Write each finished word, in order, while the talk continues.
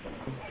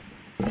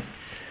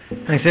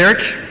Thanks, Eric.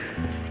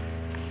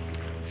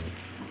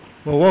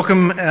 Well,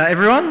 welcome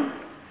everyone.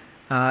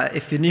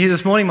 If you're new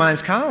this morning, my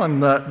name's Carl.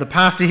 I'm the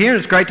pastor here.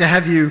 It's great to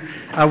have you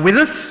with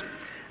us.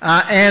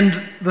 And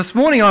this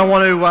morning, I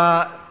want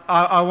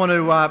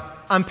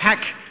to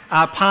unpack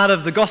part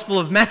of the Gospel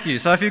of Matthew.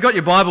 So, if you've got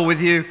your Bible with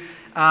you,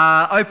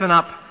 open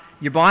up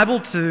your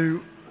Bible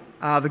to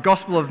the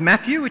Gospel of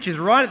Matthew, which is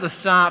right at the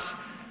start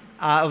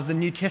of the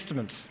New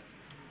Testament.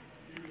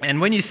 And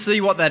when you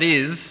see what that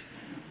is,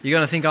 you're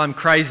going to think I'm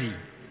crazy.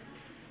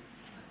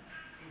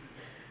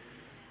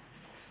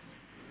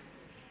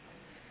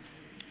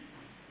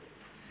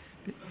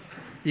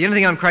 You're going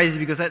to think I'm crazy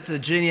because that's the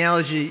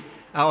genealogy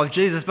of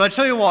Jesus. But I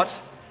tell you what,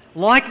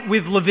 like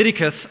with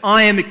Leviticus,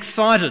 I am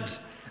excited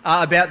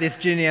about this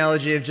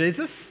genealogy of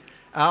Jesus.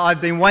 I've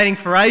been waiting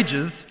for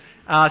ages,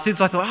 since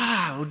I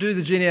thought, we'll do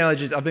the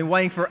genealogy. I've been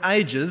waiting for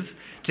ages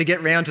to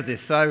get round to this.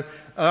 So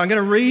I'm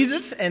going to read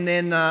it and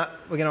then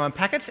we're going to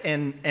unpack it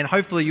and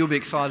hopefully you'll be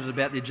excited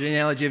about the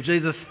genealogy of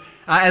Jesus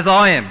as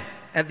I am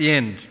at the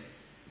end.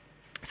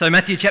 So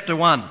Matthew chapter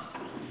 1.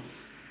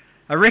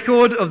 A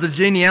record of the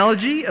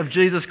genealogy of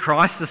Jesus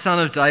Christ, the son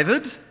of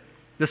David,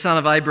 the son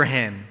of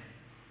Abraham.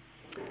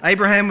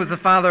 Abraham was the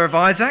father of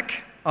Isaac,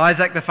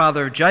 Isaac the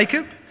father of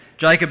Jacob,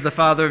 Jacob the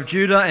father of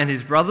Judah and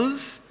his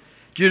brothers,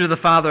 Judah the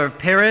father of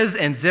Perez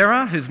and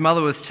Zerah, whose mother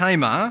was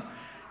Tamar,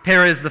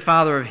 Perez the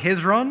father of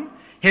Hezron,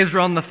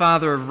 Hezron the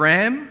father of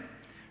Ram,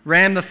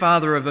 Ram the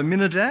father of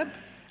Amminadab,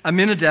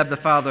 Amminadab the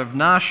father of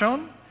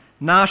Nahshon,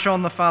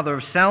 Nahshon the father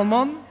of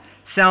Salmon,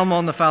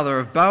 Salmon the father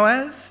of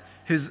Boaz,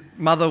 whose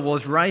mother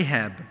was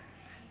Rahab,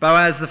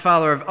 Boaz the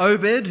father of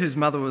Obed, whose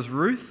mother was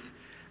Ruth,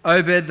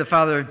 Obed the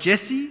father of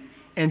Jesse,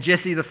 and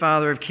Jesse the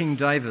father of King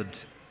David.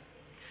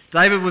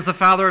 David was the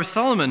father of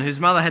Solomon, whose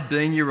mother had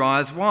been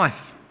Uriah's wife.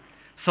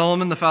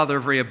 Solomon the father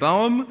of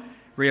Rehoboam,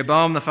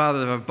 Rehoboam the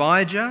father of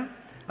Abijah,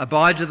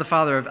 Abijah the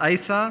father of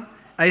Asa,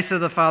 Asa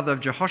the father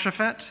of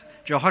Jehoshaphat,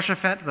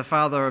 Jehoshaphat the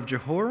father of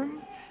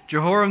Jehoram,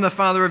 Jehoram the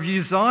father of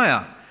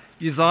Uzziah,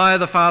 Uzziah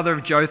the father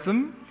of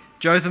Jotham,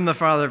 Jotham the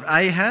father of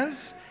Ahaz,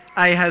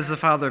 Ahaz the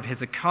father of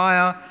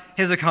Hezekiah,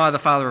 Hezekiah the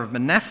father of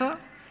Manasseh,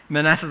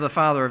 Manasseh the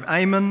father of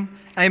Amon,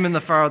 Amon the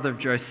father of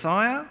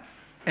Josiah,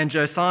 and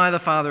Josiah the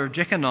father of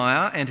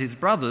Jeconiah and his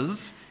brothers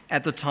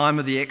at the time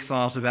of the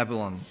exile to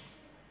Babylon.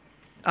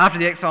 After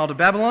the exile to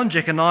Babylon,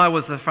 Jeconiah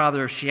was the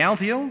father of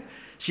Shealtiel,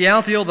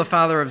 Shealtiel the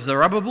father of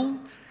Zerubbabel,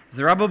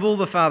 Zerubbabel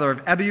the father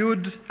of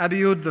Abiud,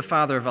 Abiud the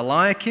father of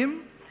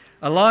Eliakim,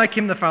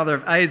 Eliakim the father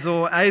of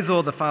Azor,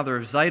 Azor the father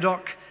of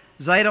Zadok,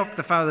 Zadok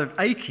the father of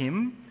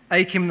Achim,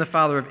 Achim the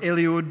father of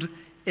Eliud,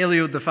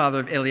 Eliud the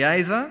father of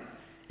Eleazar,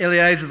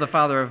 Eleazar the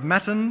father of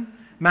Mattan,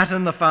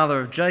 Mattan the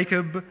father of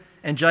Jacob,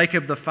 and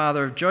Jacob the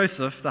father of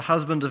Joseph, the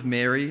husband of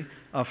Mary,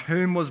 of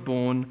whom was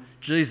born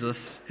Jesus,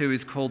 who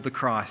is called the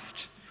Christ.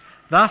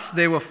 Thus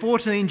there were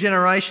 14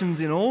 generations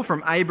in all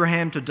from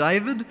Abraham to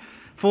David,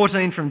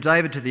 14 from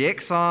David to the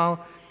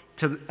exile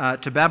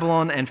to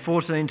Babylon, and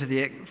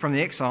 14 from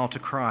the exile to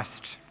Christ.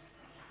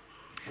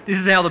 This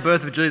is how the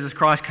birth of Jesus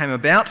Christ came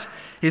about.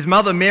 His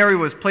mother Mary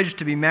was pledged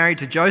to be married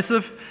to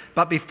Joseph,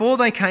 but before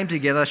they came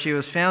together, she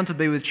was found to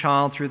be with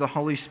child through the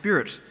Holy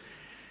Spirit.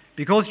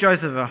 Because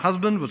Joseph, her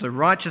husband, was a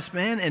righteous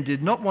man and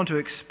did not want to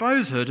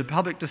expose her to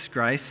public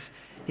disgrace,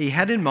 he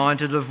had in mind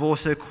to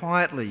divorce her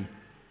quietly.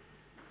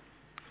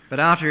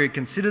 But after he had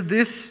considered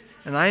this,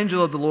 an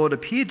angel of the Lord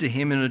appeared to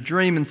him in a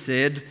dream and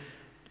said,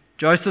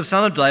 "Joseph,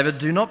 son of David,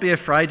 do not be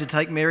afraid to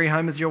take Mary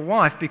home as your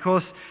wife,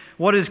 because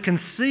what is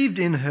conceived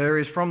in her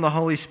is from the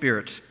Holy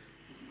Spirit.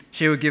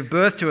 She will give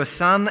birth to a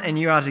son, and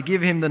you are to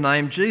give him the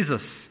name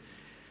Jesus,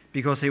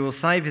 because he will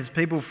save his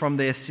people from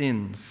their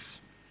sins."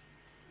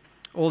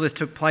 All this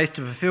took place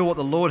to fulfill what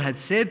the Lord had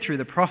said through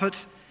the prophet,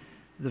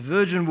 "The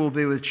virgin will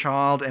be with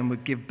child and will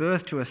give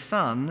birth to a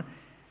son,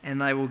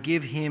 and they will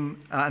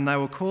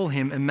call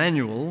him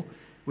Emmanuel,"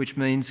 which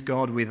means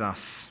God with us.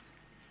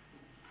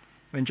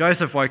 When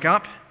Joseph woke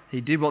up, he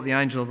did what the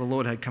angel of the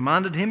Lord had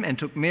commanded him and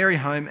took Mary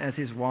home as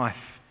his wife.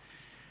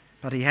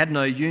 But he had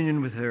no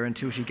union with her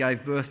until she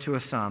gave birth to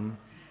a son,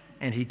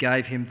 and he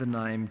gave him the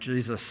name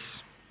Jesus.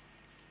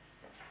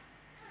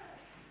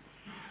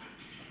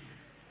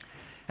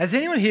 Has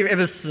anyone here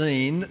ever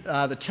seen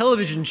the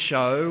television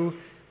show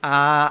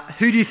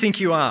Who Do You Think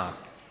You Are?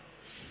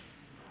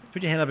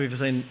 Put your hand up if you've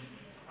seen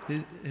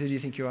Who Do You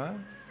Think You Are?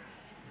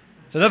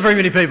 So not very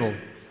many people.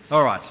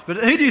 All right, but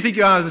Who Do You Think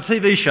You Are is a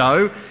TV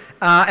show,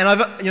 and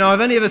I've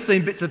only ever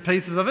seen bits and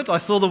pieces of it. I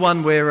saw the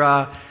one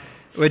where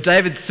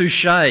David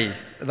Suchet,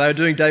 they were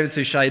doing David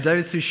Suchet.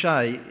 David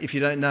Suchet, if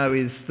you don't know,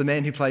 is the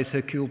man who plays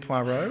Hercule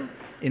Poirot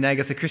in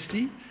Agatha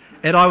Christie.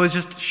 And I was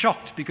just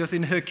shocked because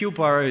in Hercule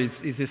Poirot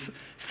is this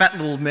fat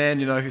little man,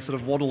 who sort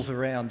of waddles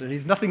around, and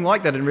he's nothing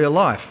like that in real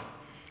life.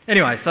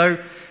 Anyway, so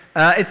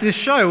it's this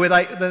show where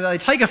they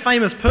take a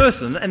famous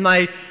person and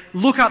they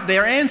look up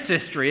their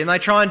ancestry and they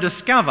try and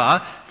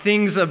discover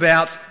things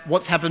about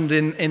what's happened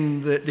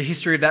in the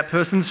history of that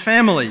person's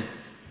family.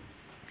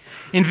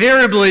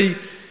 Invariably,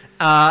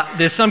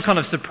 there's some kind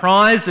of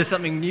surprise, there's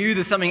something new,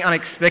 there's something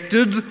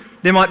unexpected.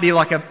 There might be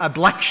like a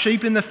black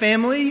sheep in the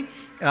family,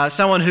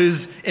 someone who's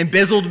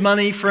embezzled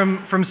money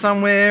from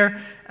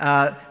somewhere.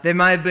 There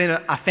may have been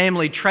a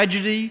family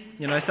tragedy,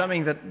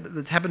 something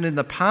that's happened in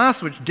the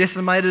past which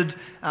decimated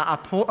a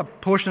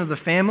portion of the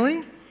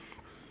family.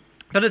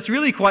 But it's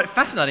really quite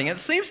fascinating. It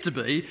seems to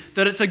be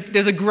that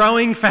there's a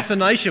growing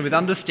fascination with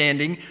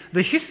understanding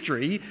the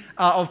history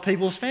of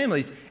people's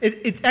families.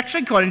 It's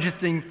actually quite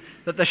interesting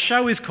that the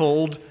show is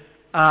called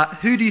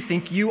Who Do You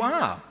Think You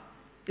Are?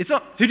 It's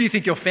not who do you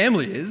think your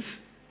family is,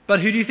 but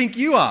who do you think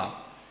you are?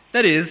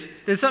 That is,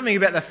 there's something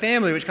about the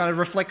family which kind of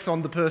reflects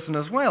on the person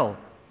as well.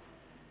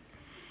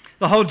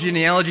 The whole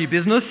genealogy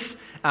business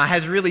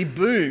has really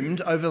boomed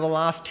over the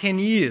last 10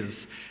 years.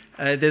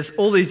 There's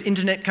all these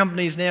internet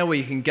companies now where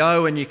you can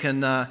go and you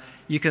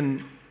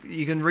can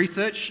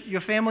research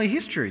your family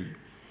history.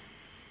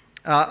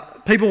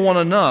 People want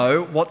to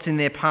know what's in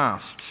their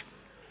past.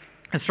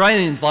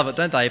 Australians love it,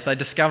 don't they? If they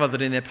discover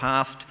that in their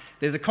past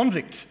there's a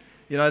convict,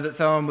 that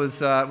someone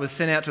was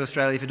sent out to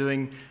Australia for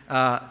doing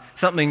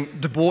something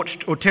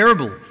debauched or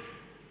terrible.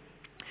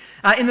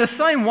 In the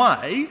same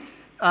way,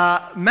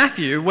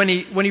 Matthew, when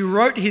he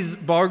wrote his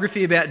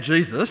biography about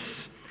Jesus,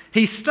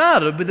 he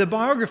started with a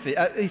biography.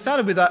 He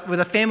started with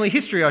a family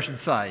history, I should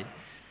say.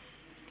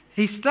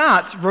 He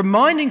starts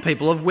reminding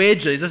people of where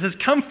Jesus has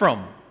come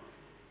from.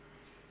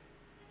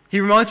 He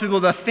reminds people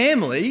of the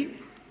family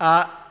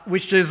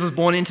which Jesus was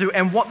born into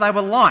and what they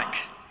were like.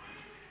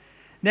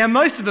 Now,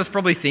 most of us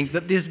probably think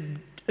that this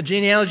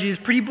genealogy is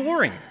pretty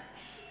boring.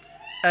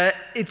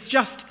 It's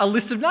just a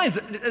list of names.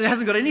 It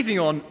hasn't got anything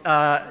on,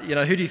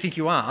 who do you think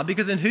you are?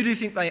 Because in who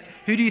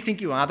do you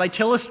think you are? They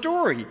tell a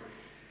story.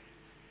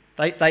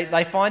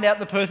 They find out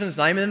the person's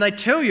name and then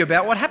they tell you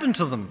about what happened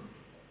to them.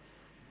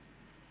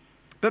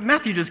 But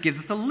Matthew just gives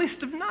us a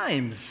list of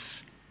names.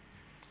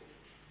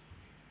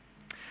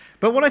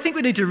 But what I think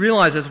we need to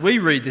realise as we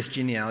read this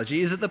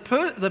genealogy is that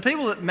the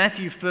people that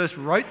Matthew first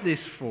wrote this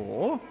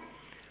for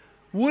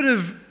would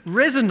have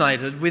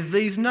resonated with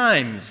these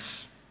names.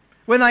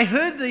 When they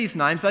heard these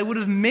names, they would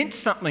have meant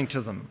something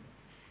to them.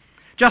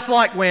 Just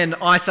like when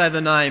I say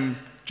the name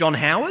John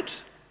Howard,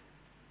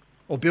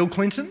 or Bill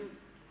Clinton,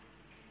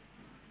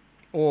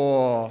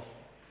 or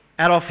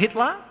Adolf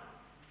Hitler,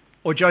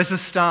 or Joseph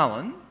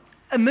Stalin,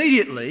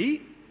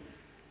 immediately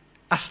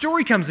a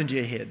story comes into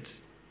your head.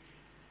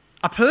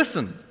 A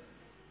person,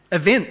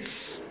 events.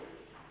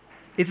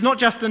 It's not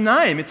just a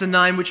name, it's a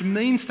name which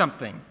means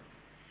something.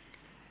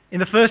 In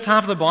the first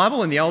half of the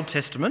Bible, in the Old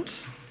Testament,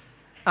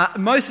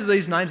 most of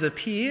these names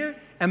appear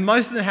and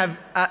most of them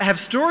have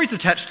stories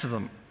attached to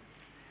them.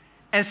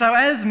 And so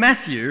as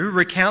Matthew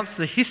recounts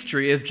the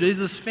history of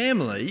Jesus'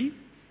 family,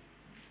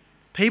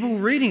 people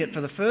reading it for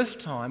the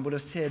first time would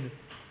have said,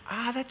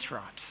 that's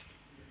right.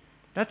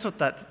 That's what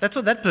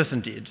that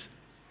person did.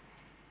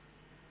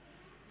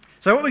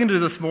 So what we're going to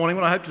do this morning,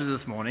 what I hope to do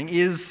this morning,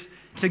 is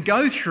to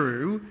go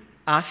through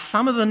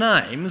some of the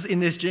names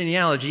in this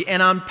genealogy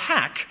and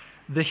unpack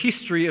the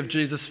history of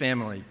Jesus'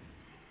 family.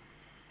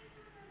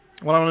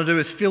 What I want to do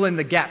is fill in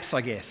the gaps, I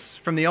guess,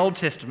 from the Old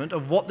Testament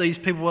of what these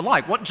people were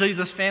like, what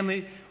Jesus'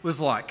 family was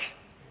like.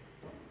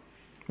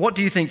 What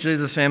do you think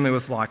Jesus' family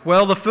was like?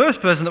 Well, the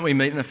first person that we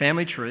meet in the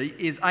family tree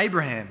is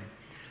Abraham.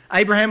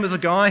 Abraham was a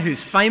guy who's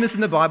famous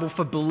in the Bible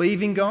for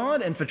believing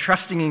God and for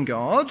trusting in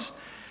God,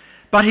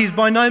 but he's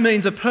by no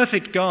means a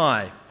perfect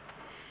guy.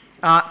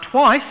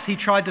 Twice he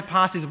tried to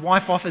pass his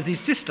wife off as his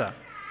sister.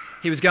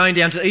 He was going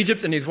down to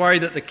Egypt and he was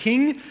worried that the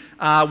king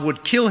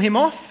would kill him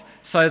off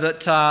so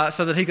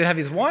that he could have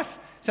his wife.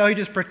 So he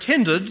just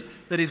pretended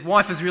that his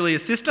wife was really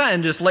his sister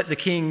and just let the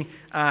king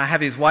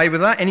have his way with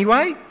her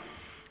anyway.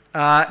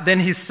 Then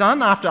his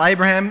son, after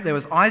Abraham, there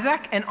was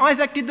Isaac, and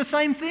Isaac did the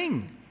same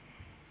thing.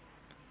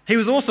 He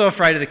was also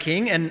afraid of the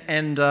king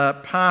and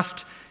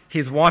passed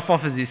his wife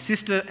off as his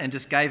sister and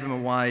just gave him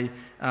away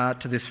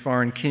to this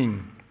foreign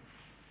king.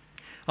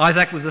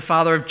 Isaac was the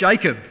father of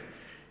Jacob.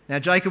 Now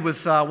Jacob was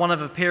one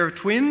of a pair of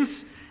twins,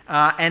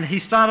 and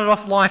he started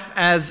off life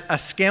as a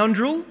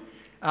scoundrel.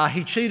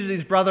 He cheated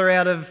his brother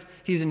out of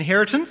his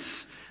inheritance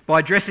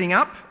by dressing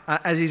up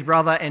as his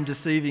brother and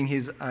deceiving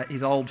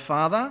his old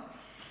father.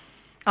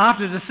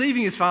 After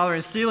deceiving his father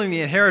and stealing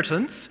the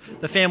inheritance,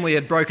 the family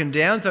had broken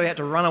down, so he had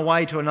to run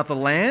away to another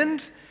land.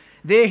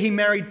 There he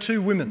married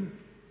 2 women.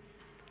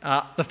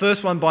 The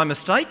first one by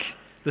mistake,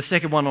 the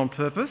second one on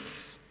purpose.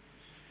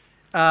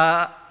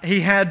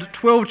 He had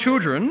 12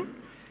 children,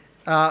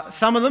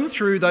 some of them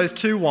through those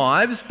 2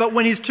 wives, but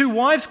when his 2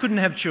 wives couldn't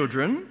have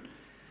children,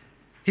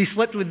 he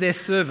slept with their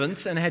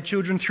servants and had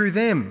children through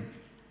them.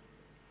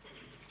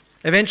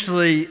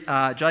 Eventually,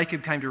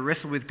 Jacob came to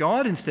wrestle with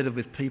God instead of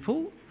with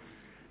people,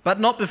 but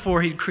not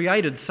before he'd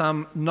created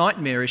some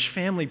nightmarish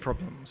family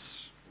problems.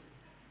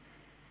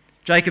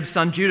 Jacob's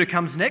son Judah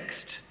comes next.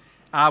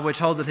 We're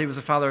told that he was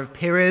the father of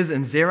Perez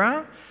and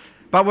Zerah,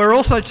 but we're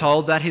also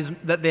told that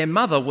their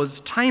mother was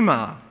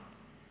Tamar.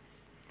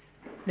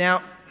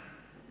 Now,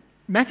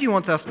 Matthew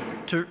wants us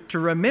to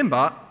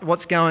remember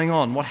what's going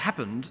on, what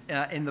happened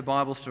in the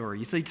Bible story.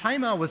 You see,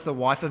 Tamar was the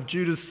wife of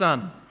Judah's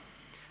son,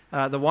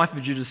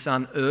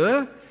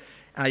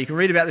 You can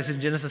read about this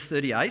in Genesis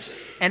 38.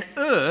 And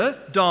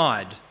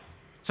died.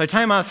 So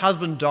Tamar's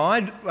husband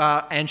died,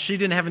 and she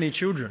didn't have any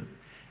children.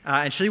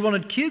 And she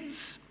wanted kids.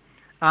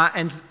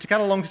 And to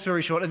cut a long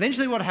story short,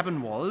 eventually what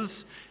happened was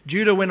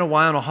Judah went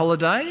away on a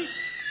holiday,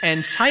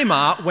 and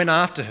Tamar went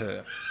after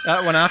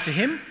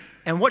him.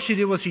 And what she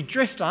did was she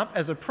dressed up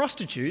as a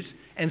prostitute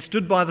and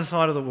stood by the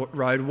side of the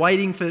road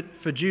waiting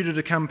for Judah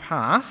to come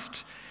past.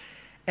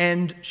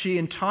 And she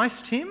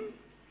enticed him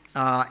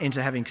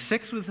into having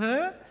sex with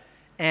her,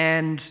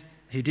 and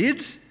he did.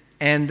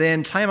 And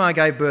then Tamar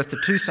gave birth to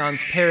two sons,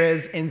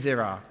 Perez and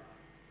Zerah.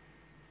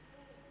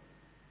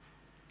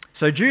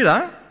 So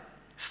Judah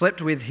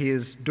slept with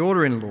his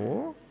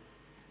daughter-in-law,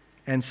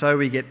 and so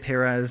we get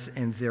Perez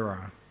and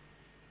Zerah.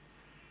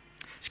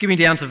 Skipping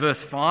down to verse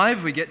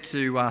 5, we get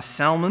to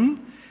Salmon,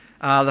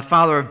 the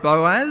father of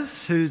Boaz,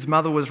 whose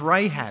mother was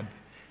Rahab.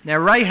 Now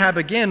Rahab,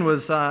 again,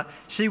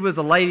 she was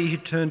a lady who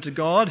turned to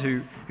God,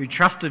 who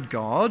trusted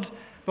God.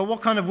 But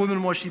what kind of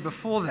woman was she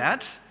before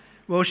that?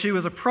 Well, she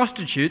was a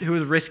prostitute who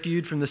was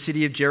rescued from the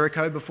city of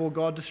Jericho before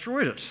God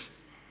destroyed it.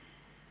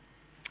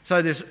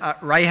 So this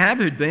Rahab,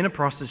 who'd been a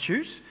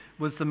prostitute,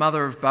 was the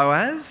mother of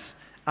Boaz,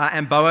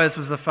 and Boaz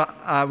was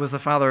the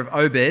father of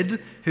Obed,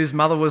 whose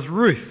mother was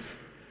Ruth.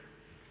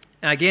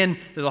 And again,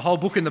 there's a whole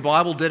book in the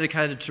Bible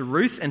dedicated to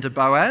Ruth and to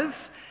Boaz,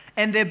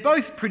 and they're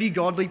both pretty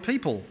godly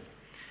people.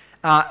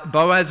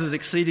 Boaz was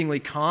exceedingly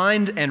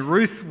kind, and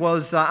Ruth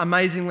was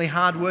amazingly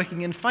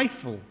hardworking and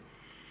faithful.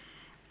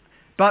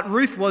 But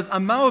Ruth was a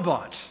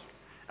Moabite,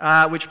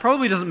 which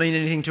probably doesn't mean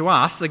anything to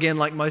us, again,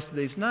 like most of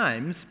these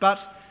names, but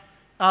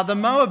the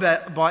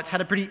Moabites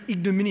had a pretty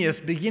ignominious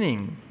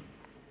beginning.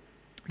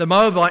 The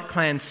Moabite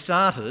clan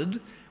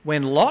started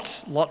when Lot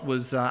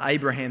was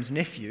Abraham's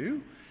nephew.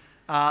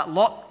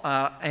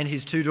 Lot and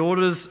his two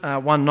daughters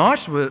one night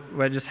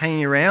were just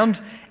hanging around,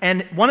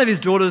 and one of his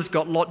daughters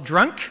got Lot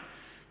drunk,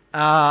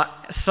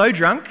 so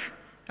drunk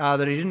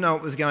that he didn't know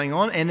what was going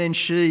on, and then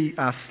she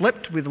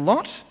slept with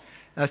Lot.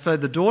 So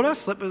the daughter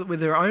slept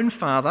with her own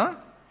father,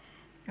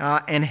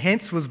 and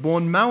hence was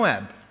born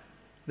Moab,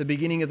 the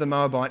beginning of the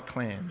Moabite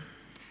clan.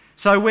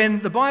 So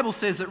when the Bible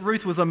says that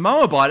Ruth was a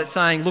Moabite, it's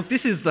saying, look,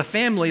 this is the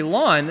family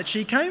line that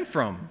she came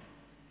from.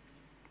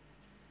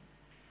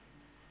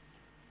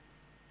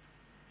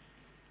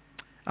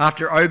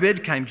 After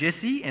Obed came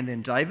Jesse and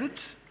then David.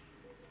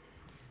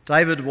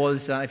 David was,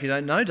 if you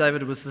don't know,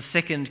 David was the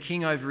second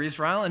king over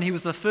Israel, and he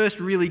was the first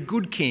really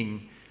good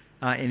king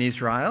in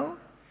Israel.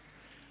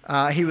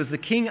 He was the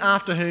king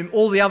after whom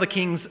all the other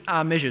kings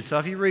are measured. So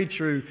if you read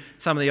through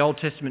some of the Old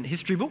Testament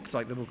history books,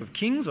 like the book of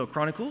Kings or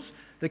Chronicles,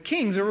 the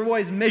kings are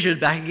always measured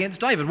back against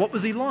David. What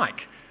was he like?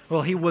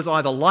 Well, he was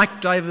either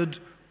like David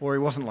or he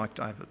wasn't like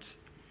David.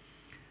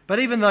 But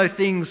even though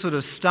things sort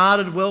of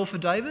started well for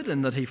David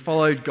and that he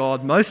followed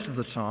God most of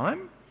the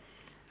time,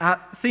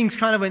 things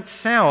kind of went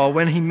sour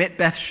when he met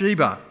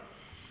Bathsheba.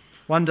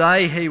 One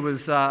day he was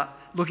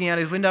looking out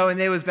his window and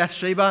there was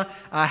Bathsheba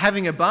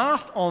having a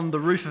bath on the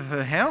roof of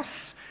her house.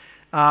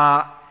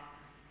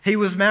 He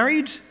was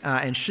married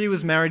and she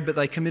was married, but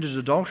they committed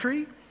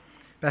adultery.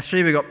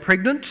 Bathsheba got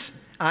pregnant,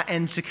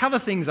 and to cover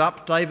things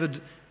up, David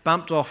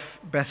bumped off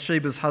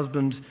Bathsheba's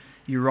husband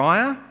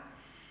Uriah.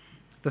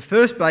 The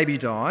first baby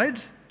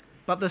died,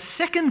 but the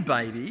second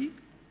baby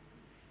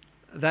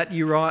that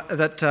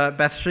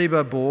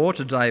Bathsheba bore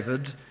to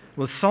David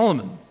was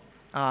Solomon,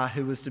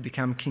 who was to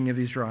become king of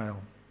Israel.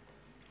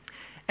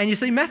 And you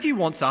see, Matthew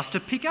wants us to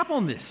pick up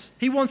on this.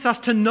 He wants us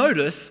to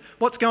notice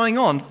what's going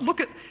on. Look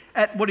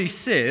at what he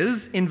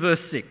says in verse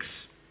 6.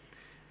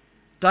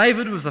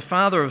 David was the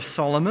father of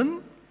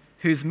Solomon,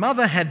 whose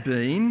mother had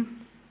been,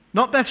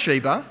 not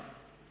Bathsheba,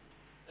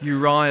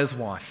 Uriah's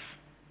wife.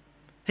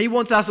 He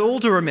wants us all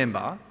to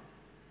remember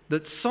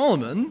that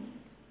Solomon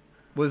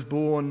was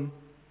born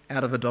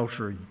out of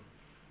adultery.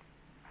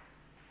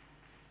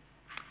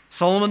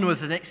 Solomon was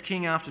the next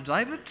king after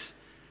David.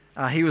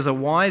 He was a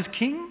wise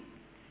king,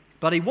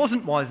 but he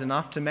wasn't wise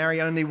enough to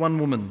marry only one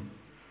woman.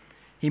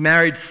 He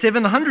married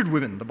 700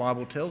 women, the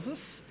Bible tells us,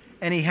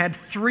 and he had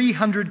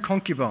 300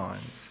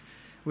 concubines,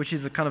 which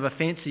is a kind of a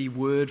fancy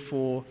word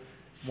for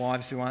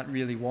wives who aren't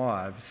really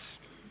wives.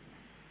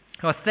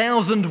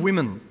 1,000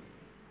 women.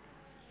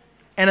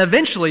 And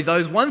eventually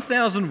those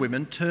 1,000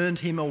 women turned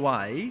him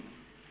away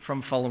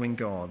from following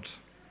God.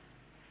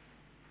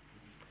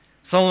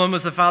 Solomon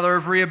was the father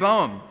of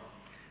Rehoboam.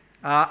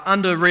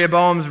 Under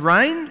Rehoboam's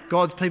reign,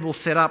 God's people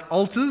set up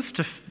altars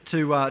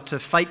to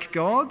fake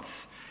gods.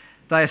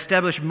 They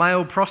established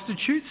male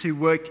prostitutes who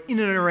worked in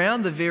and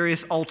around the various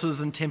altars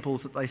and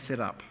temples that they set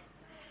up.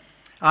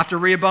 After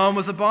Rehoboam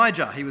was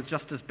Abijah. He was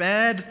just as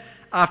bad.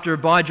 After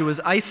Abijah was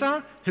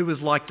Asa, who was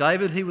like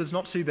David. He was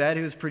not too bad,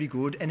 he was pretty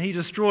good, and he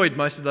destroyed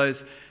most of those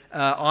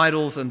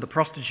idols and the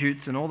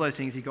prostitutes and all those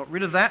things. He got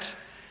rid of that.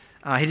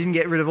 He didn't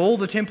get rid of all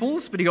the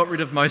temples, but he got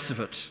rid of most of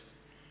it.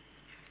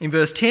 In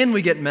verse 10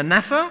 we get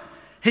Manasseh.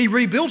 He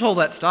rebuilt all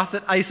that stuff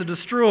that Asa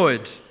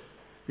destroyed.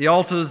 The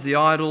altars, the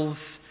idols.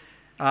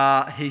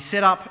 He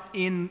set up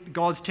in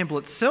God's temple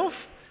itself.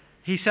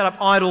 He set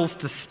up idols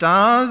to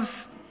stars.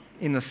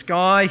 in the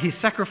sky. He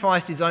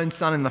sacrificed his own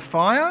son in the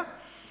fire.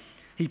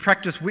 He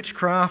practiced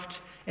witchcraft,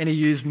 and he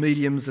used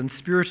mediums and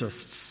spiritists.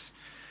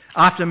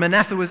 After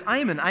Manasseh was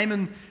Amon.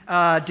 Amon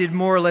did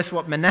more or less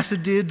what Manasseh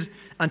did,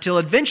 until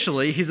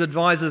eventually his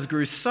advisors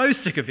grew so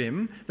sick of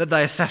him that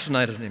they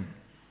assassinated him.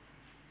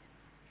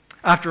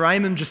 After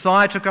Amon,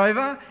 Josiah took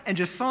over, and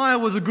Josiah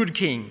was a good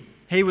king.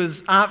 He was,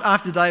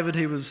 after David,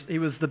 he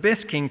was the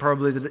best king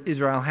probably that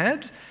Israel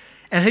had,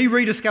 and he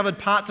rediscovered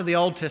parts of the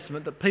Old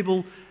Testament that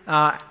people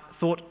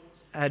thought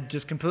had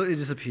just completely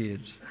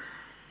disappeared.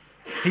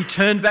 He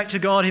turned back to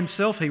God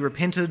himself, he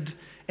repented,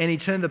 and he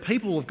turned the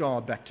people of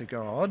God back to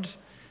God.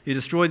 He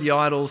destroyed the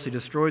idols, he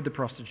destroyed the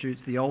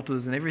prostitutes, the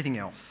altars, and everything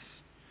else.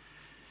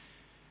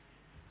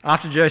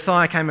 After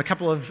Josiah came a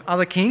couple of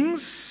other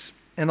kings,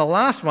 and the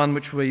last one,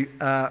 which we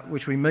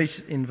meet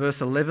in verse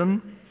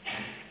 11,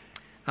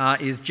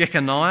 is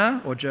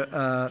Jeconiah,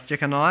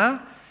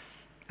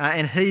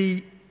 and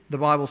he, the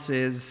Bible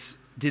says,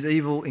 did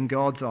evil in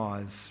God's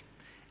eyes.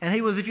 And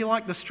he was, if you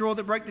like, the straw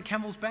that broke the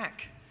camel's back.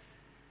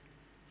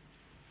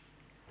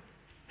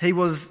 He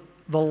was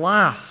the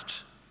last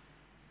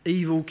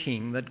evil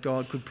king that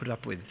God could put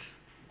up with.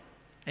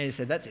 And he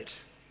said, that's it.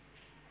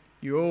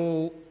 You're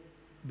all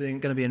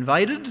going to be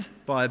invaded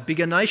by a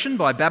bigger nation,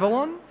 by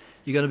Babylon.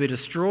 You're going to be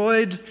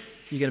destroyed.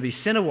 You're going to be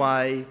sent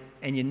away,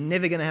 and you're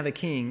never going to have a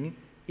king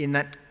in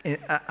that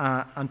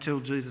until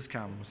Jesus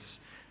comes.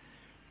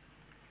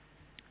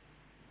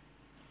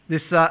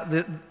 This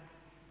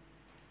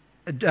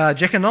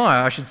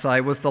Jeconiah, I should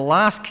say, was the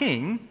last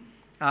king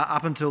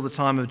up until the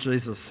time of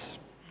Jesus.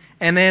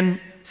 And then,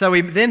 so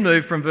we then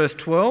move from verse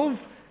 12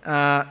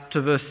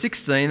 to verse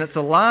 16. That's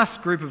the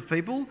last group of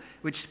people,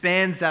 which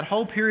spans that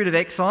whole period of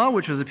exile,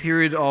 which was a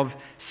period of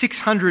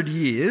 600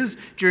 years,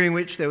 during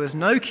which there was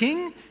no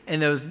king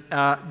and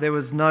there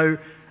was no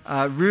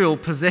real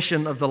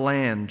possession of the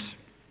land.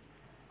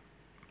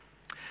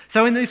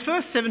 So in these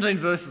first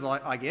 17 verses,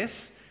 I guess,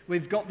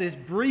 we've got this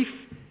brief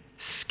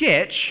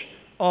sketch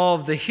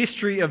of the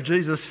history of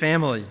Jesus'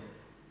 family.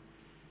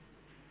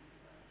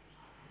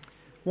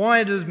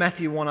 Why does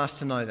Matthew want us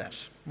to know that?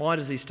 Why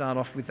does he start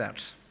off with that?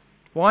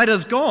 Why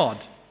does God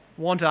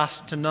want us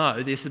to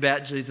know this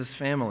about Jesus'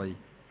 family?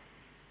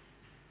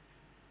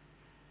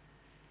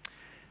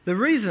 The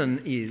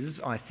reason is,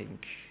 I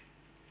think,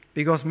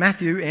 because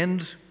Matthew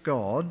and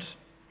God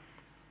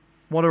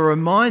want to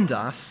remind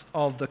us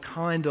of the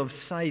kind of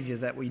Saviour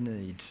that we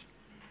need.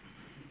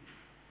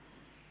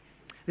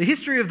 The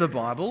history of the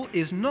Bible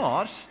is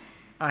not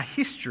a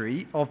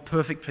history of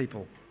perfect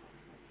people.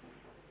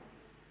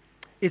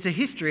 It's a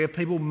history of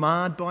people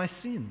marred by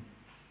sin.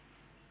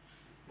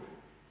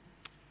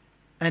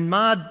 And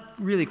marred,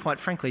 really, quite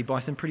frankly,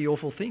 by some pretty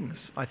awful things,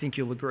 I think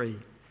you'll agree.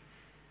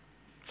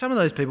 Some of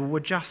those people were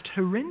just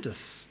horrendous.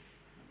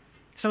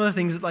 Some of the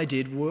things that they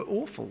did were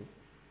awful.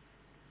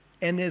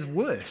 And there's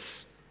worse.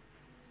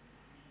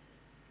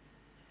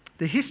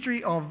 The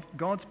history of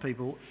God's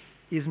people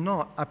is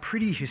not a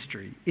pretty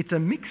history. It's a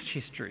mixed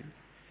history.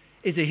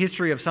 It's a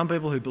history of some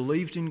people who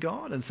believed in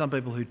God and some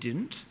people who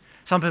didn't.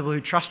 Some people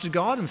who trusted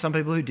God and some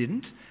people who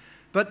didn't.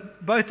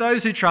 But both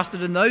those who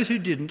trusted and those who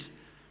didn't,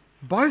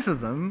 both of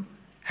them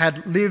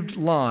had lived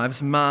lives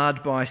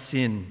marred by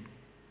sin.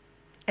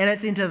 And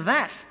it's into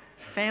that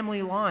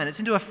family line, it's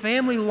into a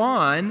family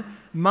line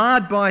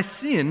marred by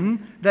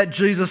sin that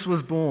Jesus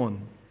was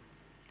born.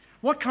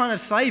 What kind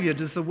of saviour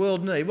does the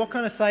world need? What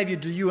kind of saviour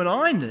do you and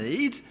I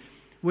need?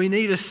 We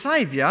need a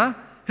saviour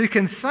who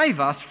can save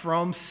us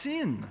from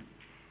sin.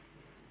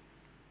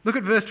 Look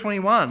at verse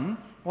 21,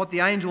 what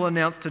the angel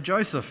announced to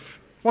Joseph.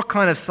 What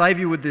kind of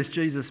saviour would this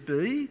Jesus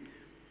be?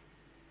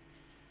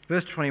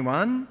 Verse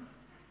 21,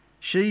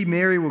 she,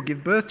 Mary, will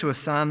give birth to a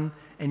son,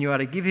 and you are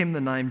to give him the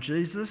name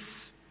Jesus.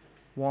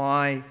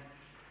 Why?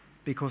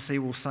 Because he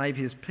will save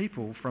his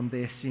people from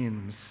their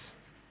sins.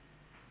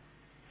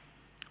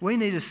 We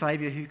need a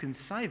saviour who can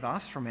save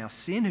us from our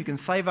sin, who can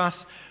save us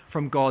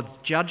from God's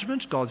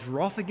judgment, God's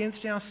wrath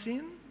against our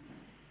sin.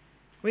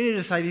 We need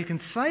a saviour who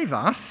can save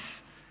us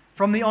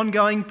from the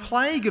ongoing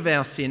plague of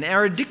our sin,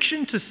 our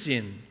addiction to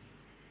sin.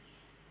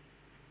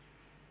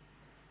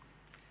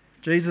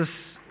 Jesus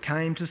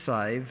came to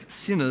save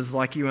sinners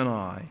like you and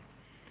I,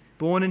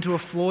 born into a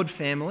flawed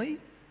family,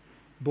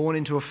 born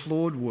into a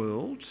flawed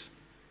world,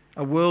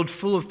 a world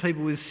full of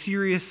people with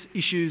serious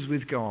issues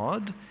with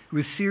God,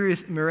 with serious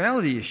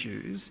morality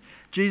issues.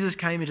 Jesus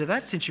came into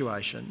that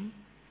situation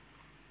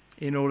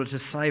in order to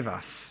save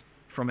us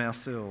from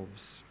ourselves.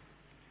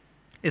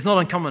 It's not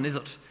uncommon, is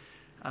it?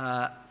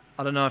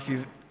 I don't know if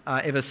you've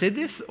ever said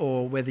this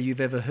or whether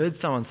you've ever heard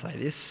someone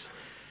say this,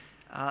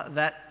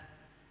 that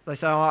they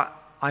say, oh,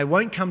 I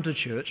won't come to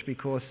church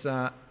because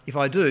if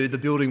I do, the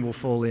building will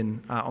fall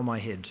in on my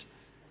head.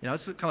 You know,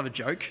 it's kind of a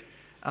joke.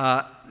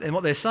 And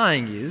what they're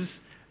saying is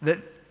that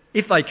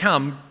if they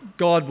come,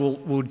 God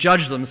will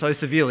judge them so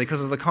severely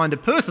because of the kind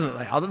of person that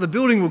they are, that the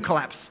building will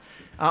collapse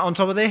on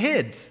top of their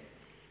heads.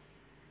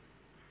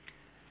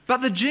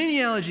 But the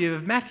genealogy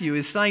of Matthew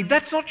is saying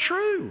that's not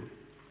true.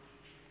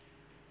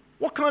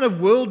 What kind of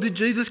world did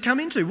Jesus come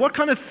into? What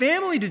kind of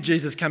family did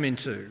Jesus come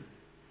into?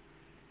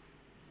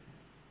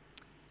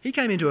 He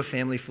came into a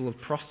family full of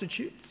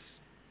prostitutes.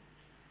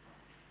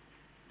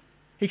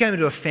 He came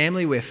into a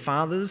family where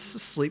fathers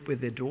sleep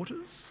with their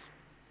daughters.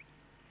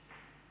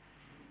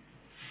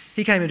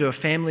 He came into a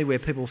family where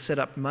people set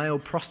up male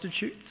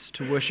prostitutes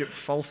to worship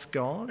false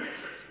gods.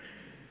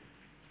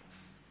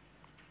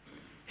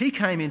 He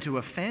came into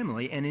a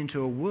family and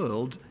into a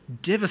world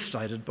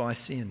devastated by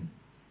sin.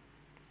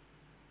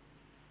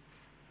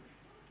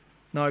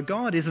 No,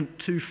 God isn't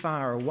too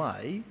far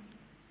away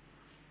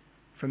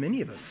from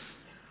any of us.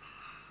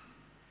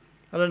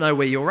 I don't know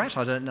where you're at.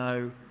 I don't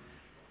know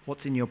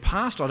what's in your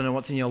past. I don't know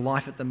what's in your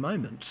life at the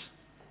moment.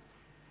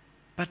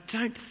 But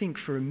don't think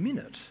for a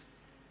minute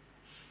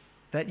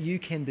that you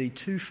can be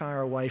too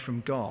far away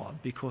from God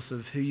because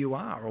of who you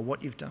are or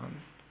what you've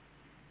done.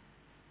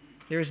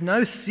 There is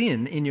no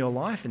sin in your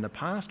life, in the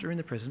past or in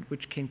the present,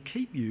 which can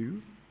keep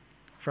you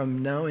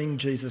from knowing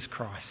Jesus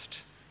Christ.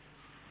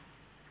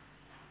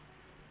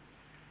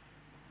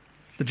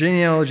 The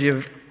genealogy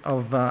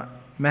of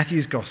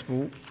Matthew's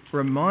Gospel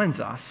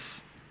reminds us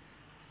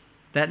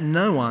that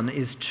no one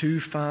is too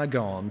far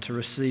gone to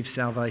receive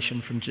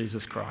salvation from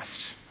Jesus Christ.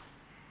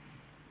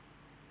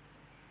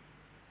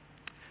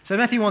 So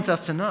Matthew wants us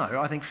to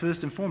know, I think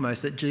first and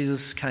foremost, that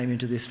Jesus came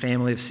into this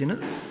family of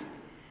sinners.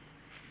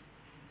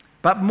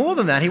 But more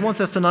than that, he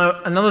wants us to know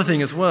another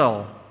thing as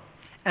well.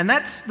 And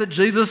that's that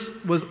Jesus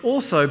was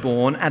also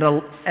born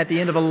at the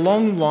end of a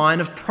long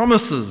line of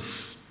promises.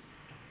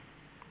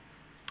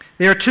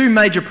 There are two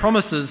major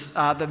promises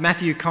that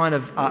Matthew kind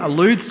of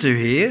alludes to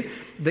here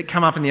that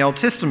come up in the Old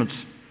Testament.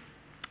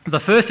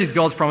 The first is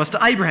God's promise to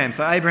Abraham.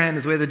 So Abraham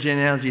is where the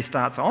genealogy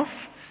starts off.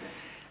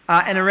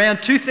 And around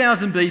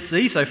 2000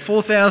 BC, so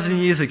 4,000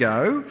 years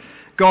ago,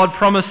 God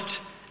promised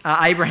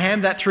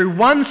Abraham that through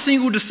one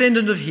single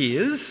descendant of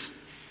his,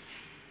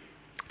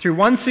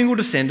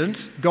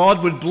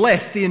 God would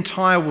bless the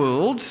entire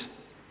world.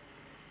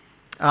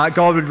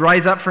 God would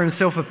raise up for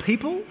himself a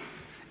people,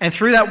 and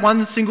through that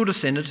one single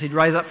descendant, he'd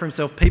raise up for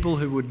himself people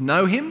who would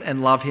know him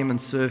and love him and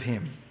serve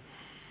him.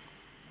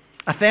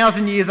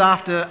 1,000 years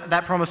after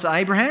that promise to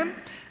Abraham,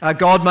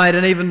 God made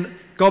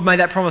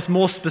that promise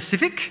more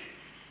specific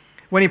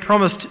when he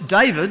promised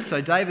David.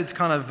 So David's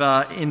kind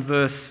of in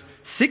verse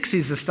 6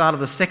 is the start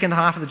of the second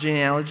half of the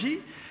genealogy.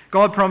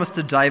 God promised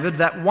to David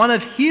that one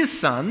of his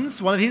sons,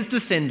 one of his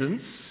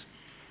descendants,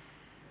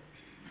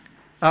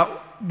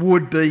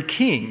 would be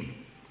king.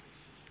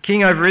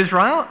 King over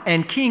Israel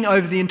and king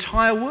over the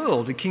entire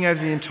world, a king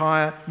over the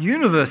entire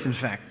universe, in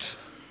fact.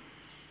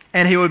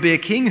 And he would be a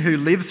king who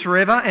lives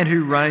forever and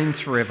who reigns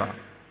forever.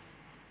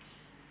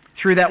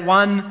 Through that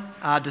one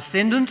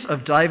descendant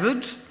of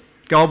David,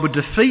 God would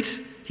defeat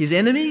his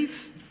enemies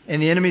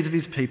and the enemies of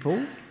his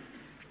people,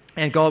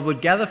 and God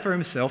would gather for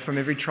himself from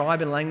every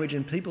tribe and language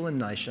and people and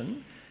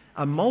nation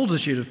a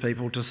multitude of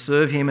people to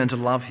serve him and to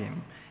love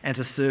him and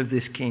to serve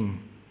this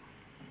king.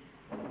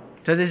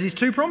 So there's these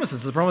two promises,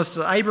 the promise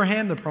to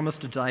Abraham, the promise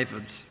to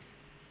David.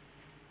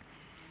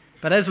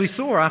 But as we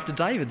saw after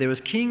David, there was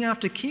king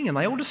after king, and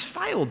they all just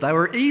failed. They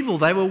were evil,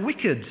 they were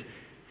wicked.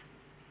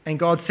 And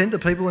God sent the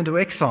people into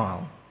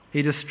exile.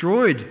 He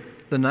destroyed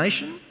the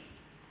nation,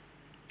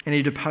 and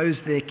he deposed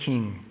their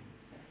king.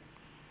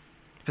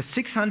 For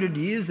 600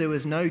 years there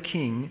was no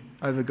king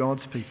over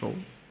God's people,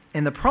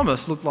 and the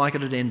promise looked like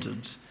it had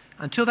ended.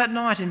 Until that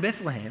night in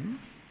Bethlehem,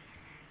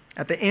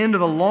 at the end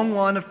of a long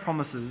line of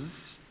promises,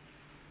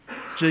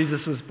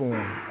 Jesus was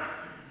born.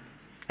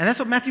 And that's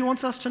what Matthew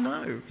wants us to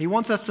know. He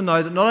wants us to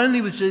know that not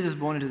only was Jesus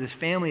born into this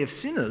family of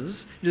sinners,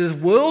 into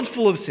this world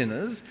full of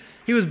sinners,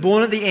 he was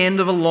born at the end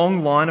of a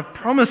long line of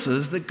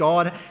promises that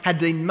God had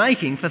been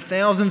making for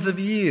thousands of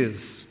years.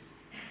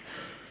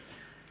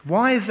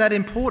 Why is that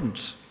important?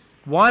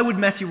 Why would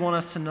Matthew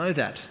want us to know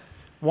that?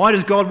 Why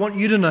does God want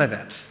you to know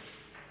that?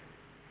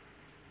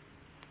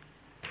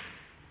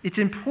 It's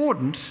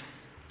important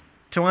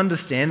to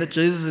understand that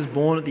Jesus is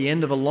born at the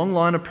end of a long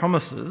line of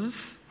promises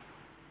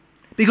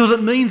because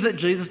it means that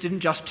Jesus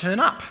didn't just turn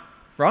up,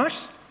 right?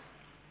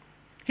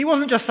 He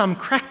wasn't just some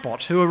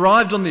crackpot who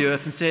arrived on the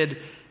earth and said,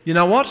 you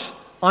know what?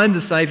 I'm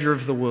the saviour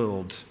of the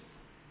world.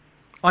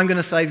 I'm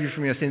going to save you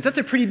from your sins. That's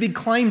a pretty big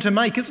claim to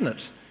make, isn't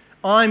it?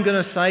 I'm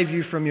going to save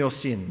you from your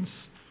sins.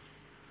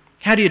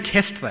 How do you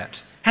test that?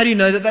 How do you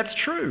know that that's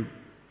true?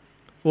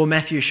 Well,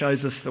 Matthew shows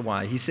us the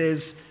way. He says,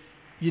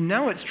 you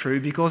know it's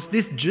true because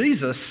this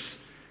Jesus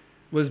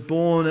was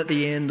born at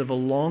the end of a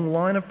long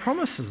line of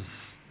promises.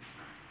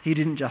 He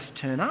didn't just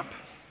turn up.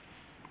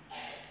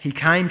 He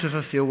came to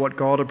fulfill what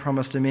God had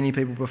promised to many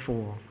people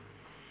before.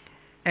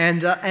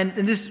 And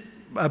in this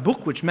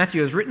book which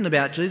Matthew has written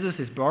about Jesus,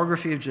 this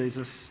biography of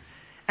Jesus,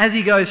 as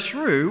he goes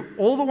through,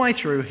 all the way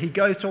through, he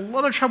goes to a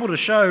lot of trouble to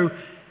show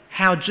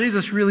how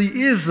Jesus really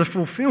is the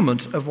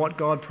fulfilment of what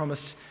God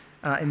promised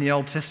in the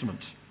Old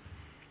Testament.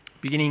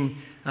 Beginning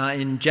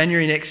in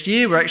January next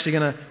year, we're actually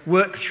going to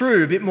work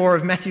through a bit more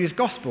of Matthew's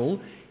Gospel,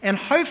 and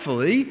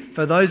hopefully,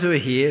 for those who are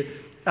here,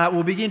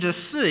 we'll begin to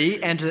see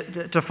and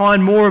to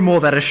find more and more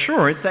that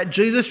assurance that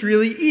Jesus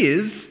really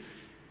is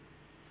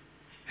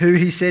who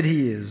he said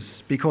he is,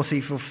 because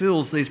he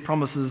fulfills these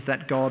promises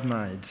that God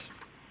made.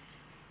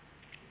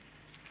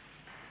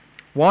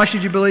 Why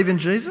should you believe in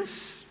Jesus?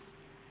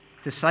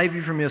 To save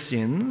you from your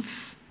sins,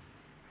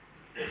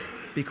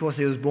 because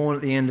he was born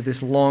at the end of this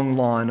long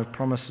line of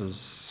promises.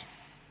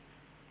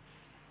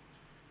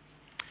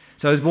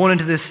 So he was born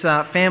into this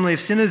family of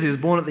sinners. He was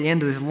born at the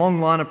end of this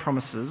long line of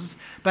promises.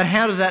 But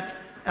how does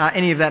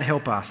any of that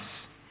help us?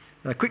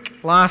 A quick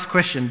last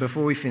question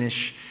before we finish.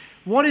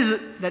 What is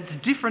it that's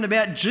different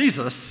about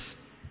Jesus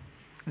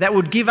that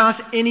would give us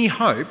any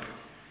hope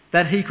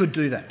that he could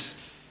do that?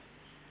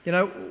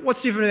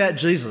 What's different about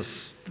Jesus?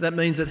 That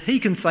means that he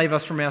can save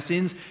us from our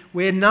sins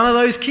where none of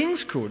those kings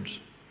could.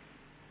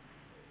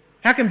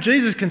 How come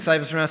Jesus can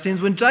save us from our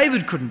sins when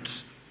David couldn't?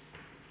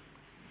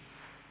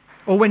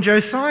 Or when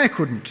Josiah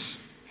couldn't?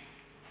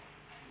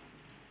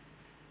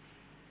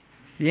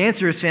 The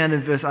answer is found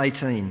in verse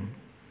 18.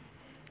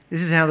 This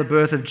is how the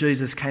birth of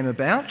Jesus came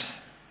about.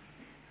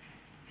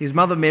 His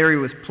mother Mary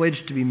was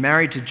pledged to be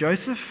married to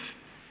Joseph,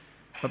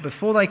 but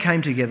before they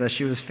came together,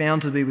 she was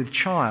found to be with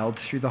child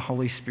through the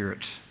Holy Spirit.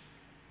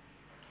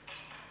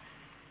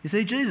 You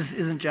see, Jesus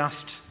isn't just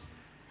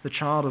the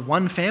child of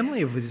one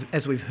family,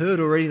 as we've heard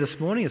already this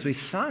morning, as we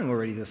sung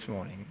already this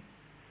morning.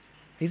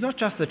 He's not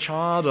just the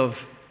child of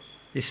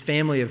this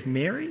family of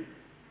Mary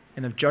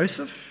and of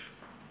Joseph,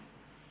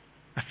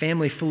 a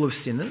family full of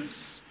sinners.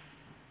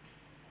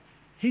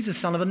 He's the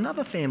son of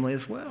another family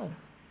as well.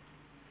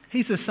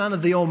 He's the son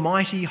of the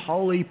almighty,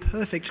 holy,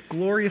 perfect,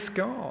 glorious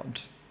God.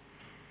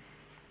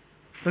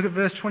 Look at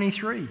verse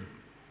 23.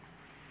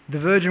 The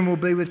virgin will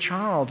be with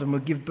child and will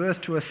give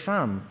birth to a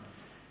son,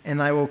 and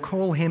they will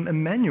call him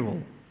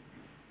Emmanuel,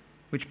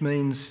 which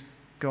means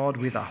God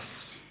with us.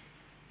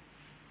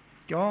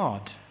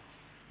 God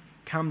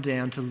come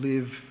down to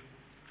live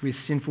with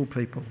sinful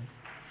people.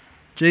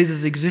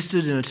 Jesus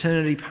existed in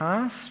eternity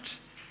past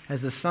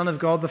as the Son of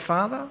God the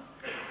Father.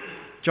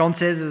 John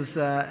says,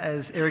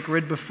 as Eric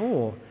read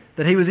before,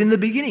 that he was in the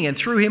beginning and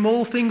through him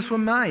all things were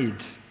made.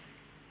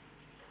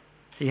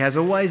 He has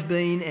always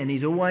been and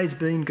he's always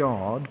been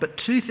God, but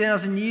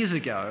 2,000 years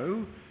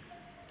ago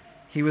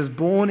he was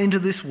born into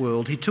this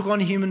world. He took on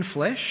human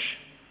flesh.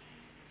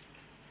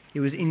 He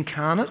was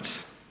incarnate.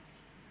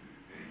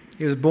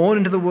 He was born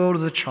into the world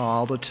as a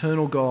child,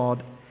 eternal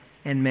God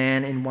and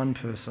man in one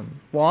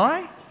person.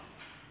 Why?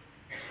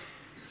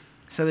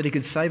 So that he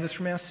could save us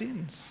from our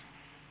sins.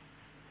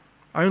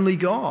 Only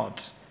God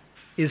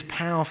is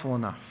powerful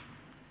enough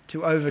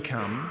to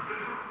overcome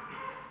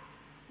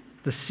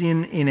the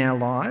sin in our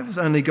lives.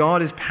 Only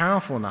God is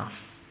powerful enough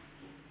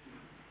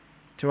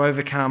to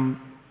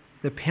overcome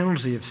the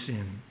penalty of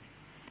sin.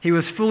 He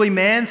was fully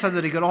man so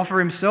that he could offer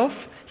himself,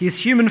 his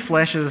human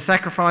flesh, as a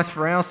sacrifice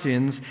for our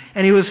sins,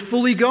 and he was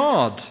fully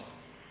God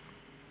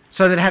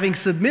so that having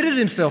submitted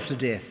himself to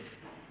death,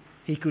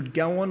 he could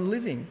go on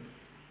living,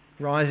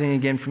 rising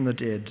again from the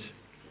dead.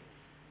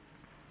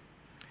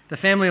 The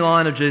family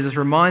line of Jesus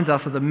reminds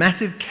us of the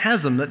massive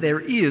chasm that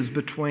there is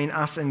between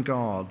us and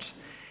God.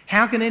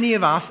 How can any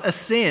of us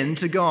ascend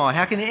to God?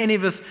 How can any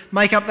of us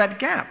make up that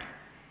gap?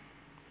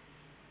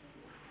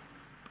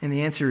 And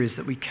the answer is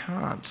that we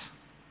can't.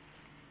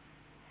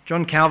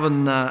 John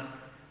Calvin,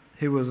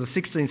 who was a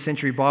 16th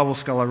century Bible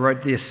scholar,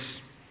 wrote this: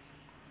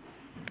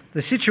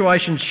 "The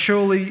situation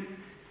surely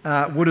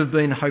would have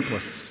been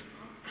hopeless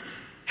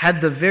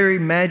had the very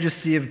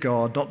majesty of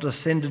God not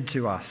descended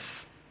to us,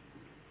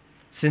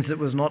 since it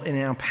was not in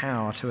our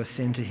power to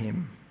ascend to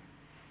him."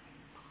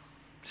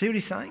 See what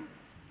he's saying?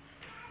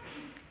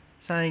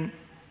 Saying,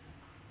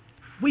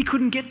 we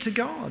couldn't get to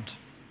God.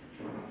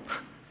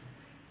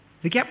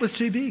 The gap was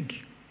too big.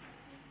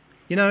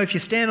 If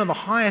you stand on the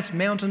highest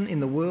mountain in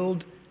the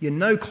world, you're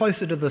no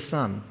closer to the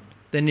sun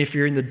than if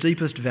you're in the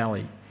deepest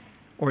valley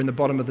or in the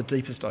bottom of the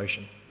deepest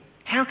ocean.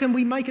 How can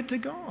we make it to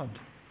God?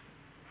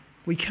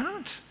 We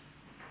can't.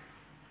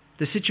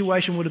 The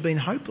situation would have been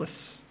hopeless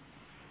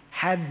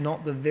had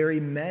not the very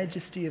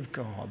majesty of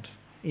God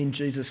in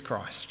Jesus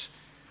Christ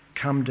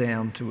come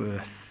down to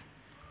earth.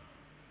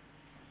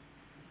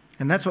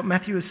 And that's what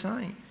Matthew is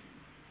saying.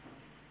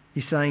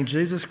 He's saying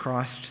Jesus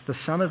Christ, the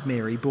Son of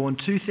Mary, born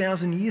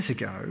 2,000 years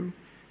ago,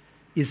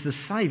 is the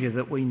Saviour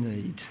that we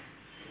need.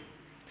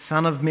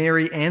 Son of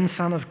Mary and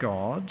Son of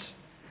God,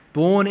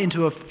 born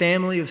into a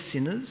family of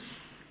sinners,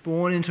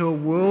 born into a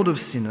world of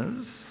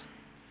sinners,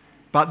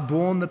 but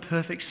born the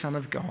perfect Son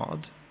of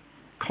God,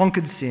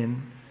 conquered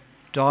sin,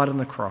 died on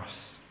the cross,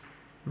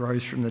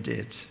 rose from the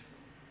dead.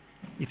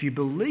 If you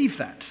believe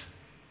that,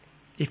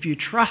 if you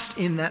trust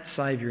in that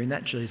Saviour, in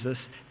that Jesus,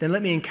 then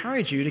let me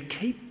encourage you to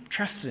keep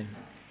trusting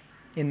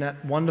in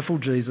that wonderful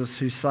Jesus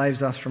who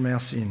saves us from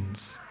our sins.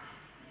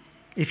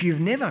 If you've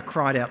never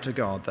cried out to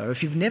God, though,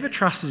 if you've never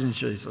trusted in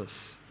Jesus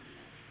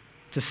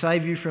to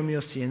save you from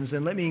your sins,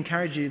 then let me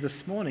encourage you this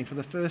morning for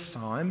the first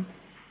time,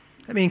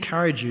 let me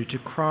encourage you to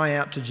cry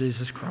out to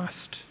Jesus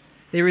Christ.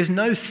 There is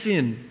no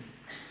sin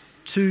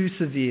too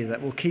severe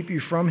that will keep you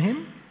from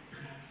him.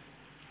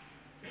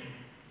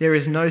 There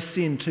is no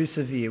sin too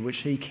severe which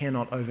he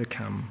cannot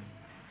overcome.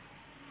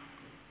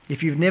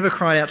 If you've never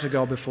cried out to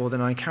God before,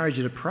 then I encourage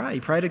you to pray.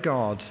 Pray to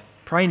God.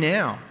 Pray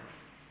now.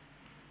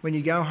 When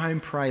you go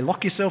home, pray.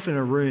 Lock yourself in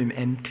a room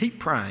and keep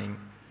praying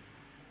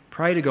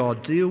Pray to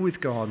God, deal with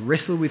God,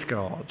 wrestle with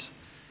God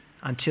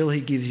until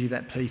he gives you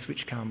that peace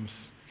which comes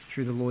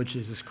through the Lord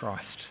Jesus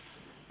Christ,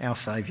 our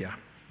Saviour.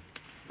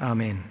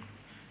 Amen.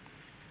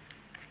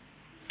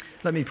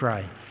 Let me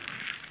pray.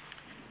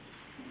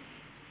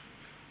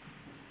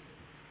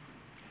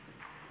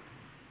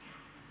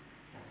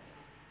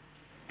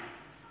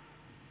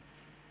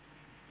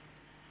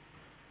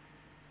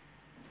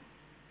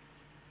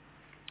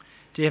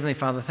 Dear Heavenly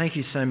Father, thank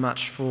you so much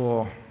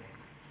for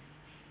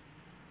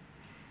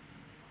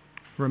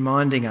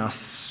reminding us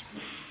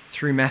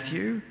through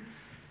Matthew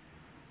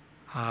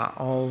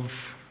of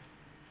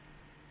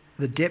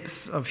the depths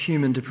of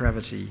human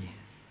depravity.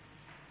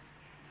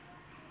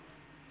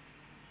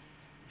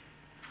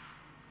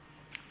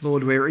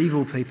 Lord, we're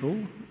evil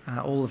people,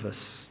 all of us.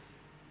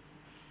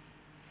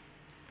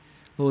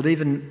 Lord,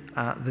 even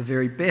the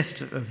very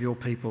best of your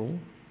people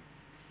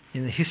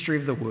in the history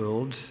of the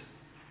world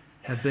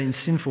have been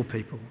sinful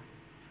people.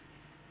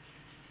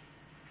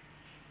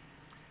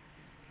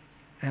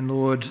 And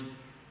Lord,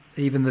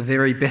 even the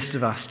very best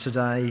of us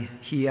today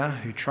here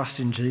who trust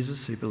in Jesus,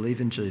 who believe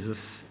in Jesus,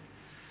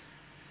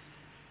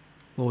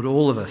 Lord,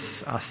 all of us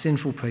are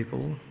sinful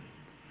people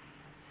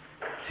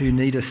who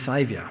need a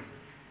Saviour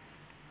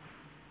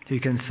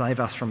who can save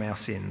us from our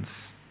sins.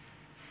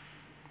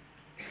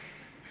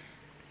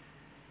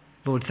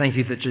 Lord, thank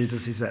you that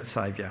Jesus is that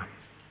Saviour.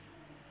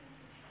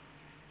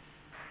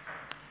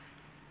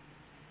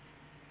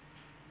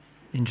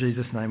 In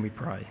Jesus' name we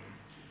pray.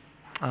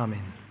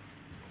 Amen.